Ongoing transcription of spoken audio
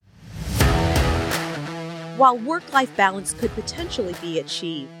While work-life balance could potentially be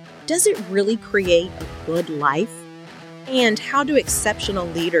achieved, does it really create a good life? And how do exceptional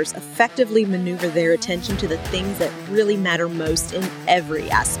leaders effectively maneuver their attention to the things that really matter most in every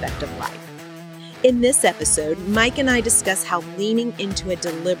aspect of life? In this episode, Mike and I discuss how leaning into a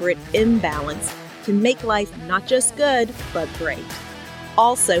deliberate imbalance can make life not just good, but great.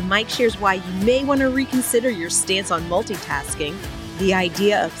 Also, Mike shares why you may want to reconsider your stance on multitasking, the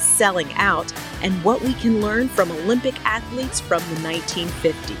idea of selling out, and what we can learn from Olympic athletes from the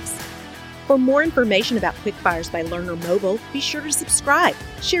 1950s. For more information about Quickfires by Learner Mobile, be sure to subscribe,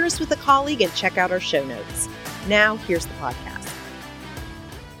 share us with a colleague, and check out our show notes. Now, here's the podcast.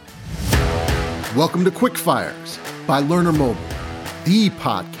 Welcome to Quickfires by Learner Mobile, the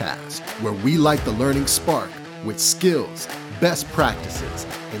podcast where we light the learning spark with skills, best practices,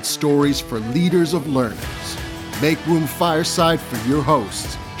 and stories for leaders of learners. Make room fireside for your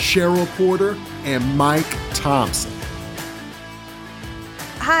hosts, Cheryl Porter and Mike Thompson.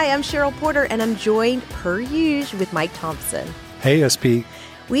 Hi, I'm Cheryl Porter, and I'm joined, per usual, with Mike Thompson. Hey, SP.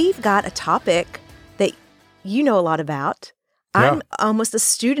 We've got a topic that you know a lot about. Yeah. I'm almost a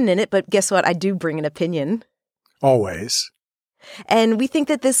student in it, but guess what? I do bring an opinion. Always. And we think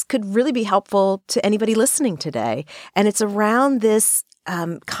that this could really be helpful to anybody listening today. And it's around this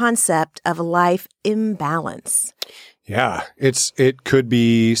concept of life imbalance. Yeah, it could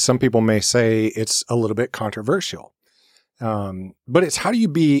be, some people may say it's a little bit controversial. But it's how do you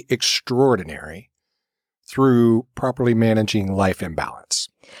be extraordinary through properly managing life imbalance?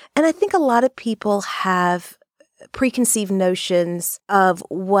 And I think a lot of people have preconceived notions of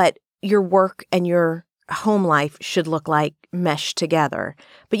what your work and your home life should look like meshed together.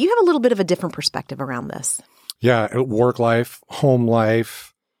 But you have a little bit of a different perspective around this. Yeah, work life, home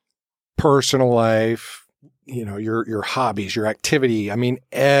life, personal life, your hobbies, your activity. I mean,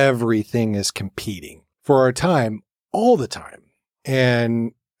 everything is competing for our time all the time.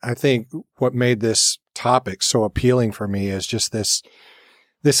 And I think what made this topic so appealing for me is just this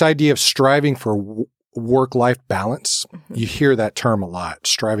idea of striving for work-life balance. Mm-hmm. You hear that term a lot,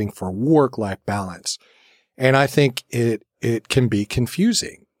 striving for work-life balance. And I think it can be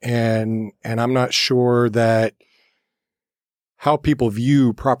confusing. And I'm not sure that how people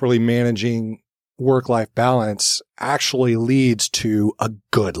view properly managing work-life balance actually leads to a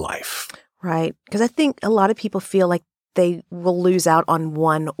good life. Right. Because I think a lot of people feel like they will lose out on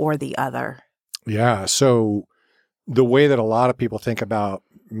one or the other. Yeah. So the way that a lot of people think about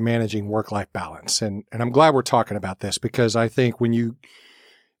managing work-life balance, and I'm glad we're talking about this because I think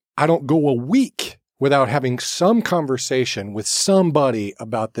I don't go a week without having some conversation with somebody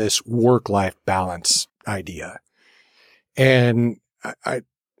about this work-life balance idea. And I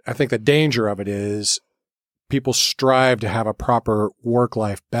think the danger of it is people strive to have a proper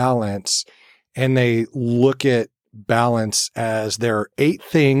work-life balance, and they look at balance as there are 8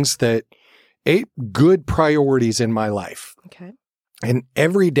 good priorities in my life. Okay. And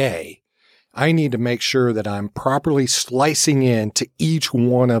every day I need to make sure that I'm properly slicing into each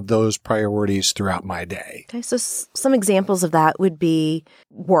one of those priorities throughout my day. Okay. So some examples of that would be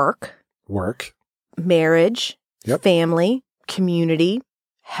work, marriage, yep, family, community,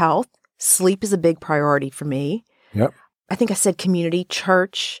 health. Sleep is a big priority for me. Yep. I think I said community,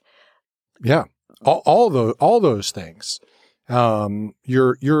 church. Yeah. All those things.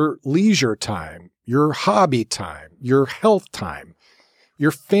 Your leisure time, your hobby time, your health time,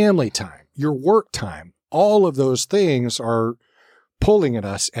 your family time, your work time, all of those things are pulling at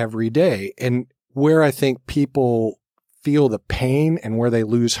us every day. And where I think people feel the pain and where they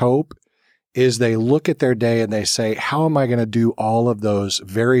lose hope is they look at their day and they say, how am I going to do all of those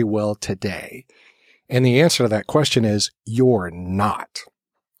very well today? And the answer to that question is, you're not.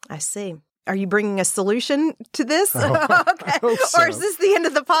 I see. Are you bringing a solution to this? Okay. I hope so. Or is this the end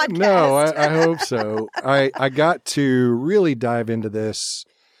of the podcast? No, I hope so. I got to really dive into this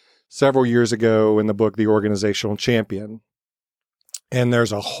several years ago in the book, The Organizational Champion. And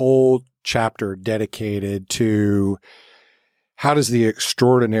there's a whole chapter dedicated to how does the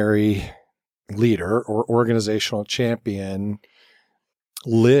extraordinary leader or organizational champion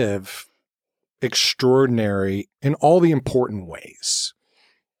live extraordinary in all the important ways.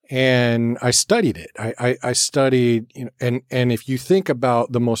 And I studied it. I studied, and if you think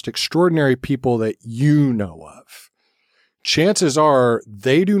about the most extraordinary people that you know of, chances are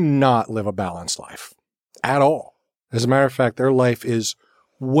they do not live a balanced life at all. As a matter of fact, their life is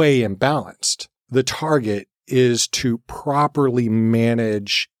way imbalanced. The target is to properly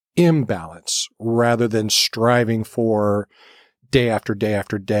manage imbalance rather than striving for day after day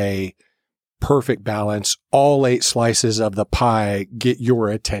after day perfect balance, all 8 slices of the pie get your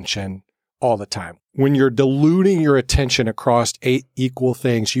attention all the time. When you're diluting your attention across 8 equal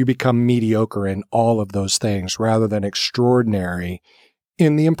things, you become mediocre in all of those things rather than extraordinary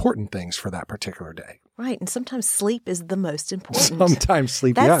in the important things for that particular day. Right. And sometimes sleep is the most important. Sometimes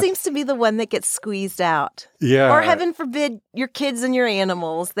sleep, That yeah. seems to be the one that gets squeezed out. Yeah. Or heaven forbid, your kids and your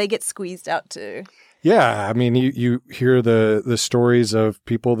animals, they get squeezed out too. Yeah. I mean, you hear the stories of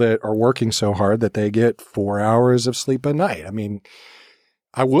people that are working so hard that they get 4 hours of sleep a night. I mean,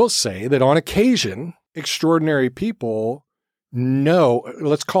 I will say that on occasion, extraordinary people know,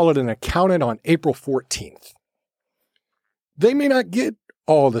 let's call it an accountant on April 14th. They may not get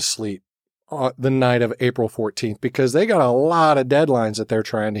all the sleep the night of April 14th because they got a lot of deadlines that they're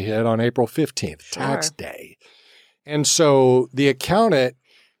trying to hit on April 15th, tax day. And so the accountant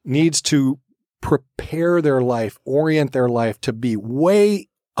needs to prepare their life, orient their life to be way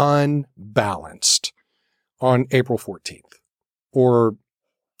unbalanced on April 14th or,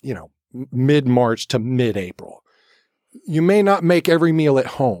 mid-March to mid-April. You may not make every meal at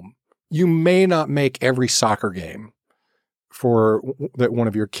home. You may not make every soccer game for that one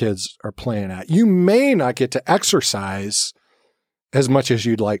of your kids are playing at. You may not get to exercise as much as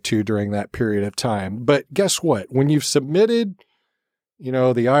you'd like to during that period of time. But guess what? When you've submitted, the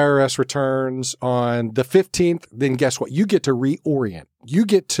IRS returns on the 15th, then guess what? You get to reorient. You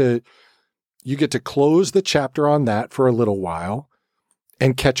get to close the chapter on that for a little while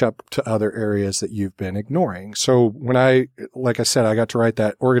and catch up to other areas that you've been ignoring. So when like I said, I got to write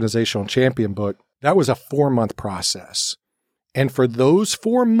that Organizational Champion book, that was a 4-month process. And for those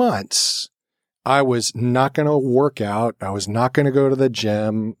 4 months, I was not going to work out. I was not going to go to the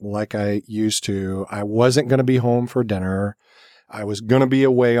gym like I used to. I wasn't going to be home for dinner. I was going to be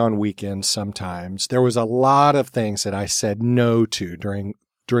away on weekends sometimes. There was a lot of things that I said no to during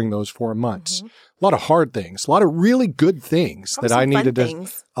those 4 months. Mm-hmm. A lot of hard things, a lot of really good things that I needed to,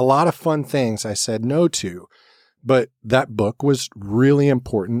 a lot of fun things I said no to. But that book was really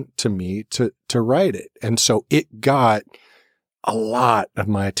important to me to write it. And so it got a lot of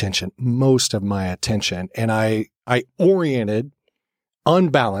my attention, most of my attention. And I oriented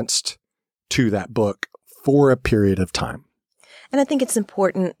unbalanced to that book for a period of time. And I think it's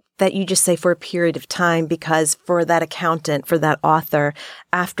important that you just say for a period of time, because for that accountant, for that author,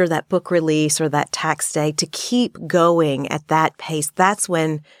 after that book release or that tax day, to keep going at that pace, that's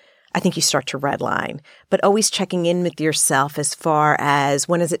when I think you start to redline. But always checking in with yourself as far as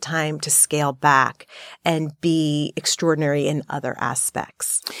when is it time to scale back and be extraordinary in other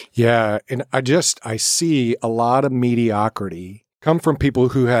aspects. Yeah. And I see a lot of mediocrity come from people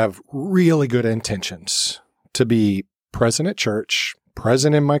who have really good intentions to be present at church,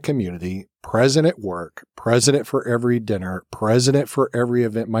 present in my community, present at work, present for every dinner, present for every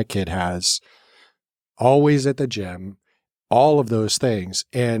event my kid has, always at the gym, all of those things.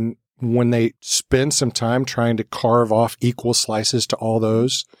 And when they spend some time trying to carve off equal slices to all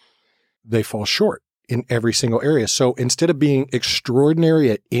those, they fall short in every single area. So instead of being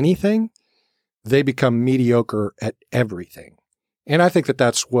extraordinary at anything, they become mediocre at everything. And I think that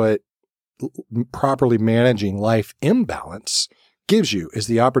that's what properly managing life imbalance gives you, is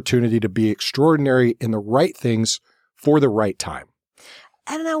the opportunity to be extraordinary in the right things for the right time.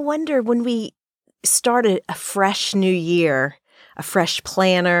 And I wonder, when we started a fresh new year, a fresh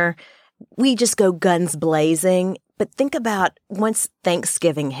planner, we just go guns blazing. But think about once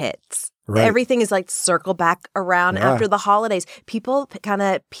Thanksgiving hits, right, everything is like circle back around after the holidays. People kind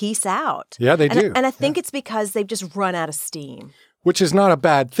of peace out. Yeah, they do. And I think it's because they've just run out of steam. Which is not a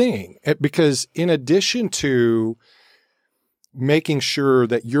bad thing, because in addition to making sure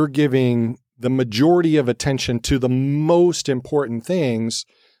that you're giving the majority of attention to the most important things,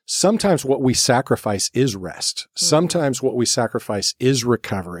 sometimes what we sacrifice is rest. Mm-hmm. Sometimes what we sacrifice is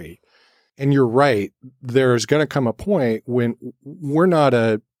recovery. And you're right, there's going to come a point when we're not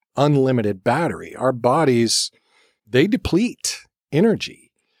an unlimited battery. Our bodies, they deplete energy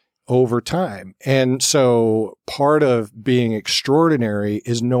over time. And so part of being extraordinary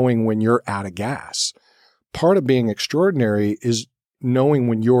is knowing when you're out of gas. Part of being extraordinary is knowing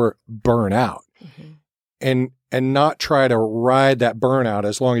when you're burnt out, mm-hmm, and not try to ride that burnout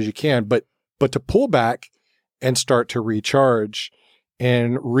as long as you can, but to pull back and start to recharge.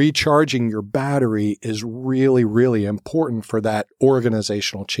 And recharging your battery is really, really important for that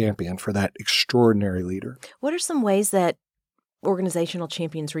organizational champion, for that extraordinary leader. What are some ways that organizational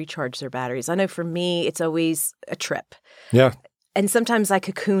champions recharge their batteries? I know for me, it's always a trip. Yeah. And sometimes I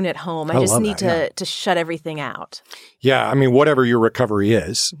cocoon at home. I just need to shut everything out. Yeah. I mean, whatever your recovery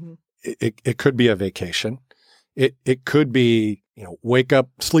is, mm-hmm, it could be a vacation. It could be, wake up,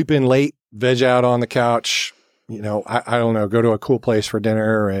 sleep in late, veg out on the couch, I don't know, go to a cool place for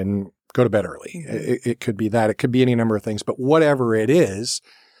dinner and go to bed early. It could be that. It could be any number of things. But whatever it is,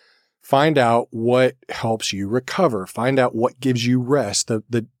 find out what helps you recover. Find out what gives you rest.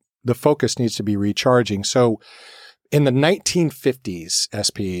 The focus needs to be recharging. So in the 1950s,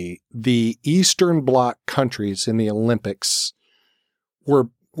 SP, the Eastern Bloc countries in the Olympics were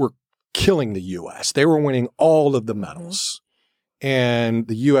killing the U.S. They were winning all of the medals. And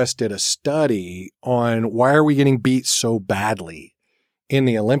the U.S. did a study on why are we getting beat so badly in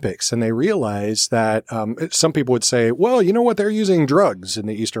the Olympics. And they realized that some people would say, well, you know what? They're using drugs in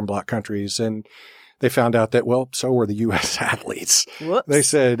the Eastern Bloc countries. And they found out that, well, so were the U.S. athletes. Whoops. They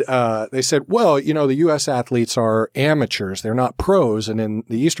said, well, you know, the U.S. athletes are amateurs. They're not pros. And in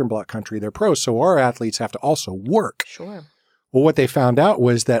the Eastern Bloc country, they're pros. So our athletes have to also work. Sure. Well, what they found out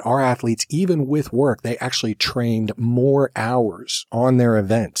was that our athletes, even with work, they actually trained more hours on their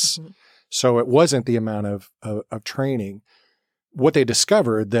events. So it wasn't the amount of training. What they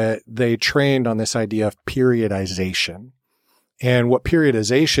discovered that they trained on this idea of periodization. And what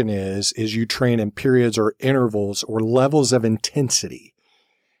periodization is you train in periods or intervals or levels of intensity.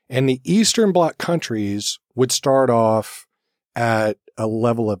 And the Eastern Bloc countries would start off at a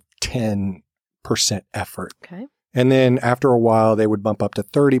level of 10% effort. Okay. And then after a while, they would bump up to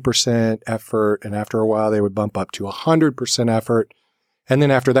 30% effort. And after a while, they would bump up to 100% effort. And then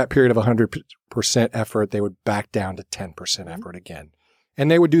after that period of 100% effort, they would back down to 10% effort again.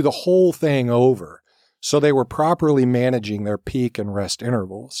 And they would do the whole thing over. So they were properly managing their peak and rest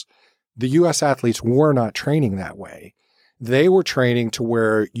intervals. The U.S. athletes were not training that way. They were training to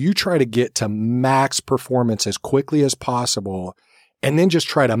where you try to get to max performance as quickly as possible and then just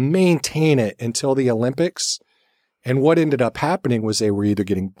try to maintain it until the Olympics. And what ended up happening was they were either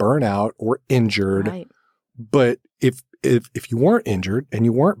getting burnout or injured. Right. But if you weren't injured and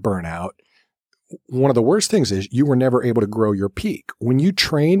you weren't burnout, one of the worst things is you were never able to grow your peak. When you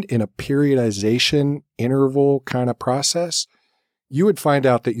trained in a periodization interval kind of process, you would find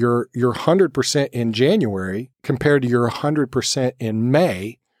out that your 100% in January compared to your 100% in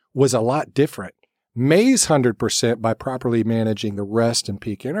May was a lot different. May's 100% by properly managing the rest and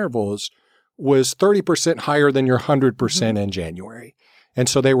peak intervals was 30% higher than your 100% in January. And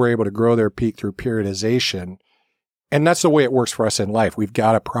so they were able to grow their peak through periodization. And that's the way it works for us in life. We've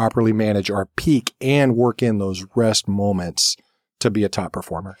got to properly manage our peak and work in those rest moments to be a top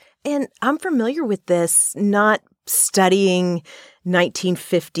performer. And I'm familiar with this, not studying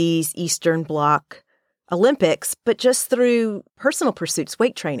 1950s Eastern Bloc Olympics, but just through personal pursuits,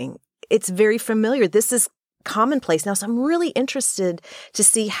 weight training. It's very familiar. This is commonplace now. So I'm really interested to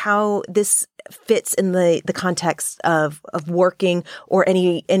see how this fits in the context of working or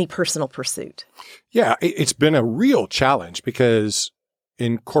any personal pursuit. Yeah, it's been a real challenge because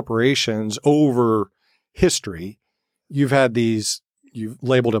in corporations over history, you've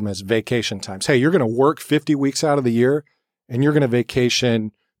labeled them as vacation times. Hey, you're going to work 50 weeks out of the year and you're going to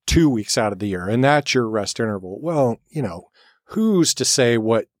vacation 2 weeks out of the year. And that's your rest interval. Well, you know, who's to say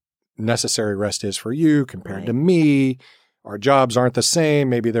what necessary rest is for you compared to me? Our jobs aren't the same.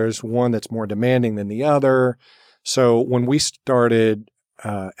 Maybe there's one that's more demanding than the other. So when we started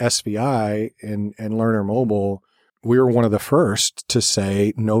SVI and Learner Mobile, we were one of the first to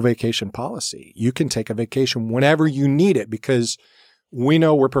say no vacation policy. You can take a vacation whenever you need it because we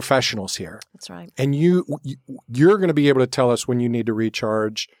know we're professionals here. That's right. And you're going to be able to tell us when you need to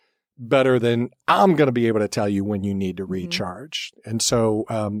recharge better than I'm going to be able to tell you when you need to recharge. And so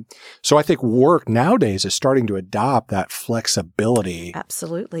I think work nowadays is starting to adopt that flexibility.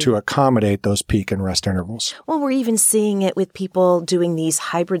 Absolutely. To accommodate those peak and rest intervals. Well, we're even seeing it with people doing these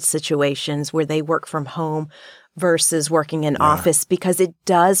hybrid situations where they work from home versus working in office because it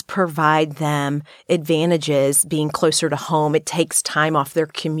does provide them advantages being closer to home. It takes time off their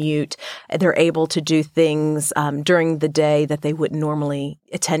commute. They're able to do things during the day that they wouldn't normally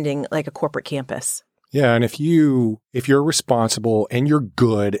attending like a corporate campus. Yeah. And if you're responsible and you're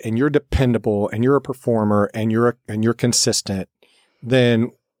good and you're dependable and you're a performer and you're consistent,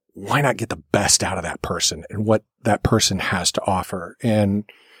 then why not get the best out of that person and what that person has to offer? And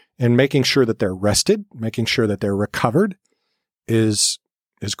making sure that they're rested, making sure that they're recovered is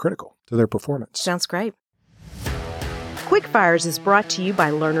critical to their performance. Sounds great. Quickfires is brought to you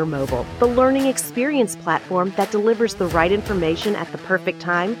by Learner Mobile, the learning experience platform that delivers the right information at the perfect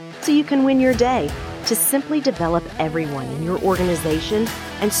time so you can win your day. To simply develop everyone in your organization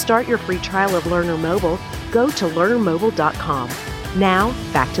and start your free trial of Learner Mobile, go to learnermobile.com. Now,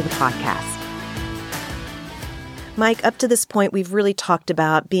 back to the podcast. Mike, up to this point, we've really talked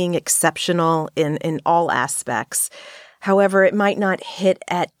about being exceptional in all aspects. However, it might not hit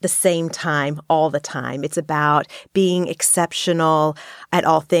at the same time all the time. It's about being exceptional at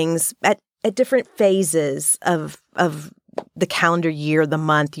all things at different phases of the calendar year, the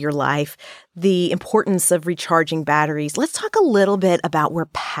month, your life, the importance of recharging batteries. Let's talk a little bit about where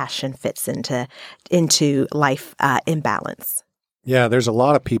passion fits into life imbalance. Yeah, there's a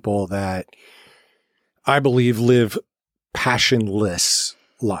lot of people that I believe live passionless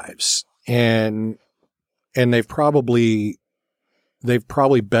lives, and they've probably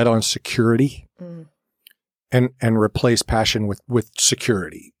bet on security and replaced passion with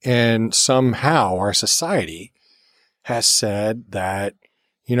security. And somehow our society has said that,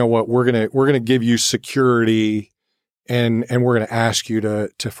 you know what, we're gonna give you security and we're gonna ask you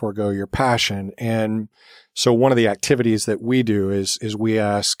to forego your passion. And so one of the activities that we do is we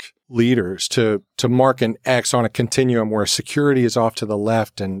ask leaders to mark an X on a continuum where security is off to the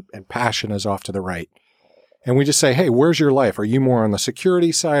left and passion is off to the right. And we just say, hey, where's your life? Are you more on the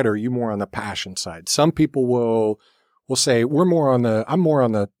security side or are you more on the passion side? Some people will say, I'm more on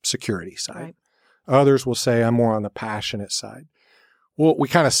the security side. Right. Others will say, I'm more on the passionate side. Well, we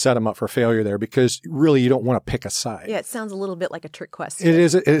kind of set them up for failure there because really you don't want to pick a side. Yeah, it sounds a little bit like a trick question. It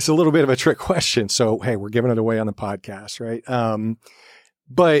is. It's a little bit of a trick question. So, hey, we're giving it away on the podcast, right?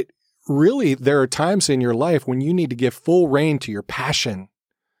 But really, there are times in your life when you need to give full rein to your passion.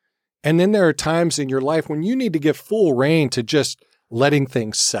 And then there are times in your life when you need to give full rein to just letting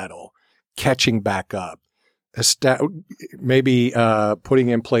things settle, catching back up, maybe putting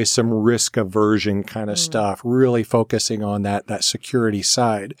in place some risk aversion kind of stuff, really focusing on that security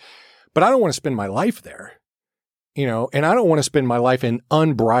side. But I don't want to spend my life there, and I don't want to spend my life in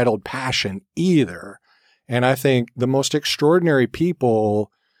unbridled passion either. And I think the most extraordinary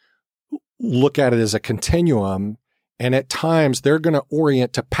people look at it as a continuum. And at times they're going to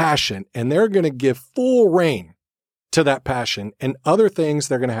orient to passion and they're going to give full rein to that passion, and other things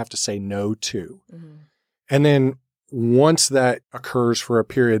they're going to have to say no to. Mm-hmm. And then once that occurs for a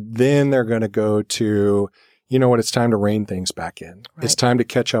period, then they're going to go to, you know what, it's time to rein things back in. Right. It's time to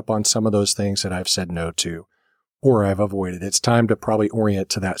catch up on some of those things that I've said no to or I've avoided. It's time to probably orient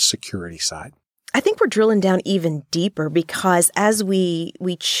to that security side. I think we're drilling down even deeper because as we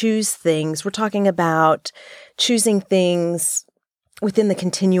choose things, we're talking about choosing things within the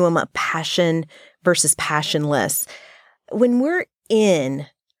continuum of passion versus passionless. When we're in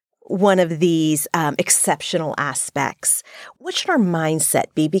one of these exceptional aspects, what should our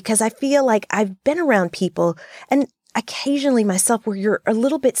mindset be? Because I feel like I've been around people and occasionally myself where you're a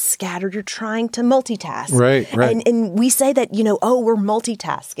little bit scattered, you're trying to multitask. Right. And we say that, we're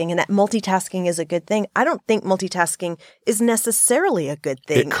multitasking and that multitasking is a good thing. I don't think multitasking is necessarily a good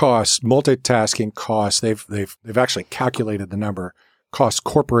thing. It costs. Multitasking costs. They've actually calculated the number. Costs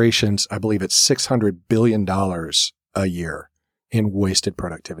corporations, I believe it's $600 billion a year in wasted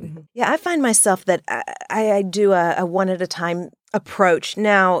productivity. Mm-hmm. Yeah, I find myself that I do a one at a time approach.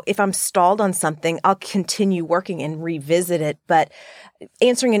 Now, if I'm stalled on something, I'll continue working and revisit it. But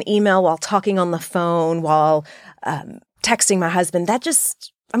answering an email while talking on the phone, while texting my husband,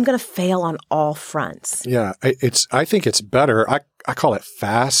 I'm going to fail on all fronts. Yeah, I think it's better. I call it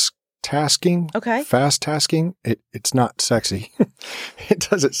fast tasking. Okay. Fast tasking. It's not sexy. It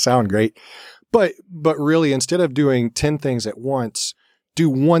doesn't sound great. But really, instead of doing 10 things at once, do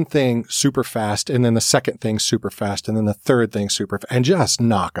one thing super fast, and then the second thing super fast, and then the third thing super fast, and just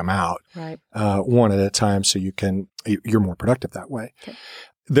knock them out one at a time so you're more productive that way. Okay.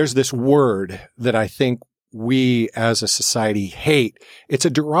 There's this word that I think we as a society hate. It's a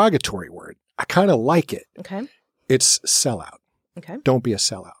derogatory word. I kind of like it. Okay. It's sellout. Okay. Don't be a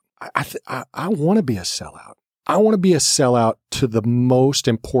sellout. I want to be a sellout. I want to be a sellout to the most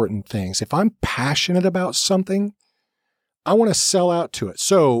important things. If I'm passionate about something, I want to sell out to it.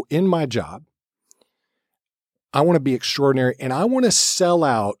 So in my job, I want to be extraordinary, and I want to sell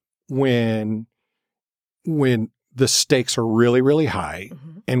out when the stakes are really, really high,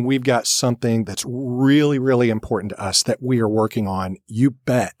 and we've got something that's really, really important to us that we are working on. You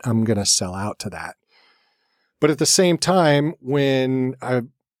bet I'm going to sell out to that. But at the same time, when I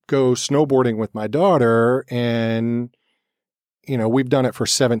go snowboarding with my daughter and, we've done it for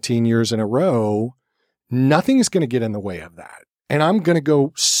 17 years in a row, nothing is going to get in the way of that. And I'm going to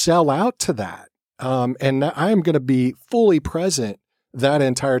go sell out to that. And I'm going to be fully present that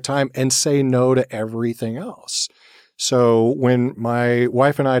entire time and say no to everything else. So when my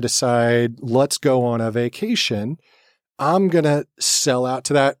wife and I decide, let's go on a vacation, I'm going to sell out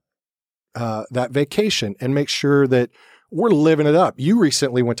to that vacation and make sure that we're living it up. You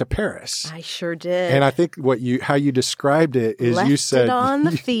recently went to Paris. I sure did. And I think how you described it is you said it on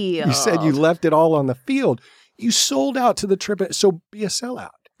the field. You said you left it all on the field. You sold out to the trip, so be a sellout.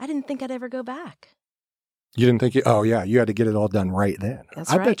 I didn't think I'd ever go back. You didn't think you had to get it all done right then.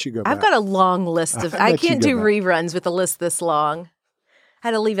 That's I right. bet you go back. I've got a long list of, I can't do reruns with a list this long. I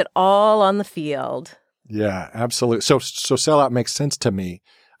had to leave it all on the field. Yeah, absolutely. So sellout makes sense to me.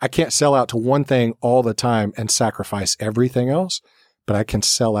 I can't sell out to one thing all the time and sacrifice everything else, but I can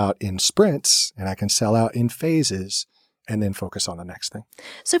sell out in sprints and I can sell out in phases and then focus on the next thing.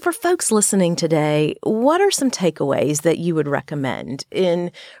 So for folks listening today, what are some takeaways that you would recommend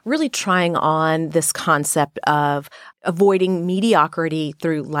in really trying on this concept of avoiding mediocrity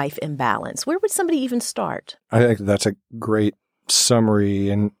through life imbalance? Where would somebody even start? I think that's a great summary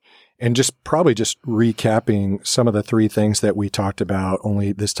and just probably just recapping some of the three things that we talked about,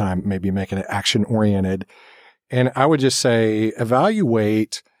 only this time maybe making it action-oriented. And I would just say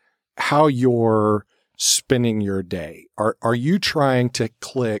evaluate how you're spending your day. Are you trying to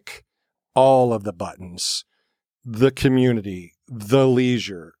click all of the buttons? The community, the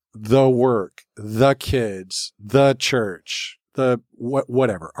leisure, the work, the kids, the church, the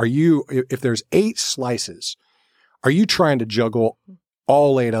whatever. Are you, if there's 8 slices, are you trying to juggle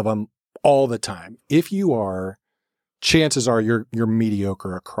all 8 of them all the time? If you are, chances are you're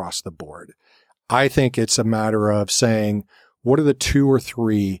mediocre across the board. I think it's a matter of saying, what are the 2 or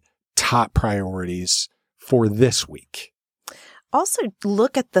 3 top priorities for this week? Also,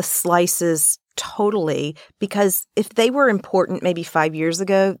 look at the slices totally, because if they were important maybe 5 years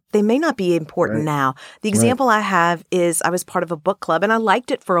ago, they may not be important now. The example I have is I was part of a book club and I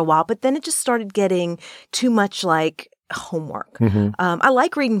liked it for a while, but then it just started getting too much like homework. I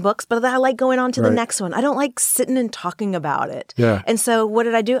like reading books, but I like going on to the next one. I don't like sitting and talking about it. Yeah. And so what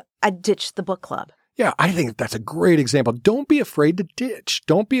did I do? I ditched the book club. Yeah, I think that's a great example. Don't be afraid to ditch.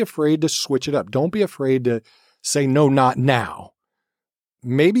 Don't be afraid to switch it up. Don't be afraid to say, no, not now.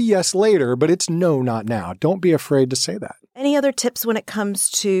 Maybe yes later, but it's no, not now. Don't be afraid to say that. Any other tips when it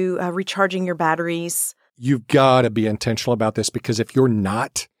comes to recharging your batteries? You've got to be intentional about this, because if you're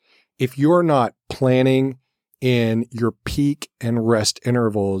not planning in your peak and rest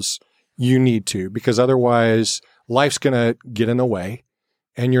intervals, you need to, because otherwise life's going to get in the way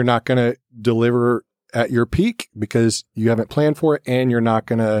and you're not going to deliver at your peak because you haven't planned for it, and you're not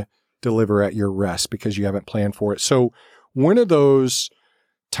going to deliver at your rest because you haven't planned for it. So one of those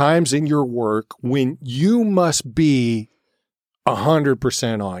times in your work when you must be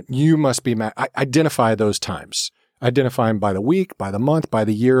 100% on, you must be, identify those times. Identify them by the week, by the month, by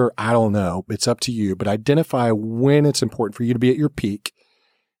the year. I don't know. It's up to you, but identify when it's important for you to be at your peak.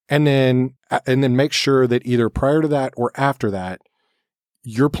 And then make sure that either prior to that or after that,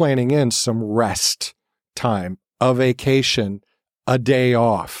 you're planning in some rest time, a vacation, a day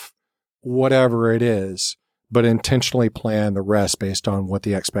off, whatever it is, but intentionally plan the rest based on what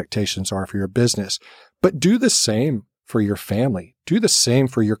the expectations are for your business. But do the same for your family. Do the same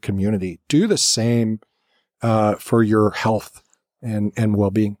for your community. Do the same for your health and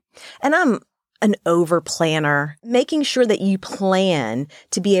well-being. And I'm an over planner, making sure that you plan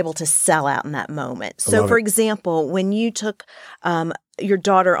to be able to sell out in that moment. So for example, when you took your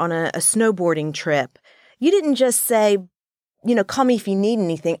daughter on a snowboarding trip, you didn't just say, call me if you need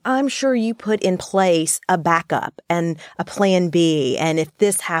anything. I'm sure you put in place a backup and a plan B. And if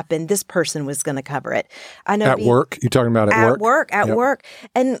this happened, this person was going to cover it. I know. At work? You're talking about at work? At work.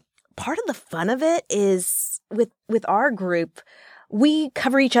 And part of the fun of it is with our group, we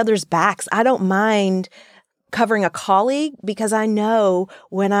cover each other's backs. I don't mind covering a colleague because I know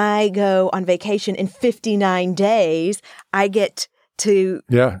when I go on vacation in 59 days, I get to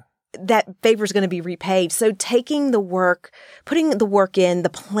that favor is going to be repaid. So taking the work, putting the work in, the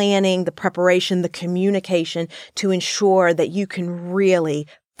planning, the preparation, the communication to ensure that you can really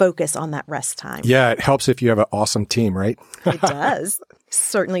focus on that rest time. Yeah, it helps if you have an awesome team, right? It does.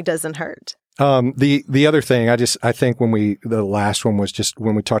 Certainly doesn't hurt. The other thing, I think the last one was just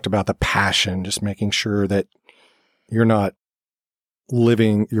when we talked about the passion, just making sure that you're not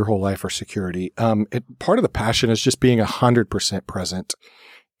living your whole life for security. Part of the passion is just being 100% present.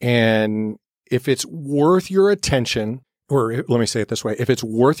 And if it's worth your attention, or let me say it this way, if it's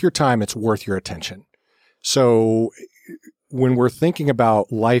worth your time, it's worth your attention. So when we're thinking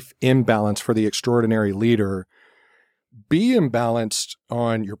about life imbalance for the extraordinary leader, be imbalanced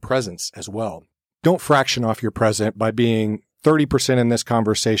on your presence as well. Don't fraction off your present by being 30% in this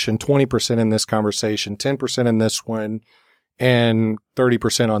conversation, 20% in this conversation, 10% in this one, and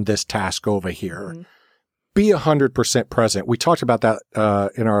 30% on this task over here. Mm-hmm. Be 100% present. We talked about that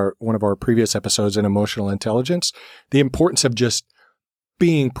in one of our previous episodes in emotional intelligence. The importance of just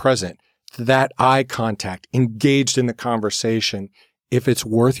being present, that eye contact, engaged in the conversation. If it's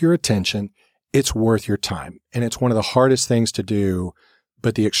worth your attention it's worth your time. And it's one of the hardest things to do,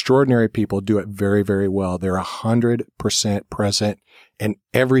 but the extraordinary people do it very, very well. They're 100% present, and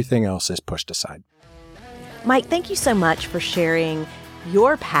everything else is pushed aside. Mike, thank you so much for sharing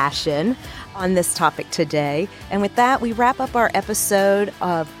your passion on this topic today. And with that, we wrap up our episode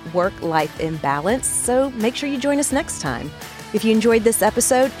of Work-Life Imbalance. So make sure you join us next time. If you enjoyed this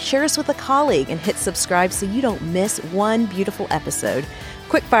episode, share us with a colleague and hit subscribe so you don't miss one beautiful episode.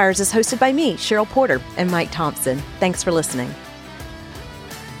 Quickfires is hosted by me, Cheryl Porter, and Mike Thompson. Thanks for listening.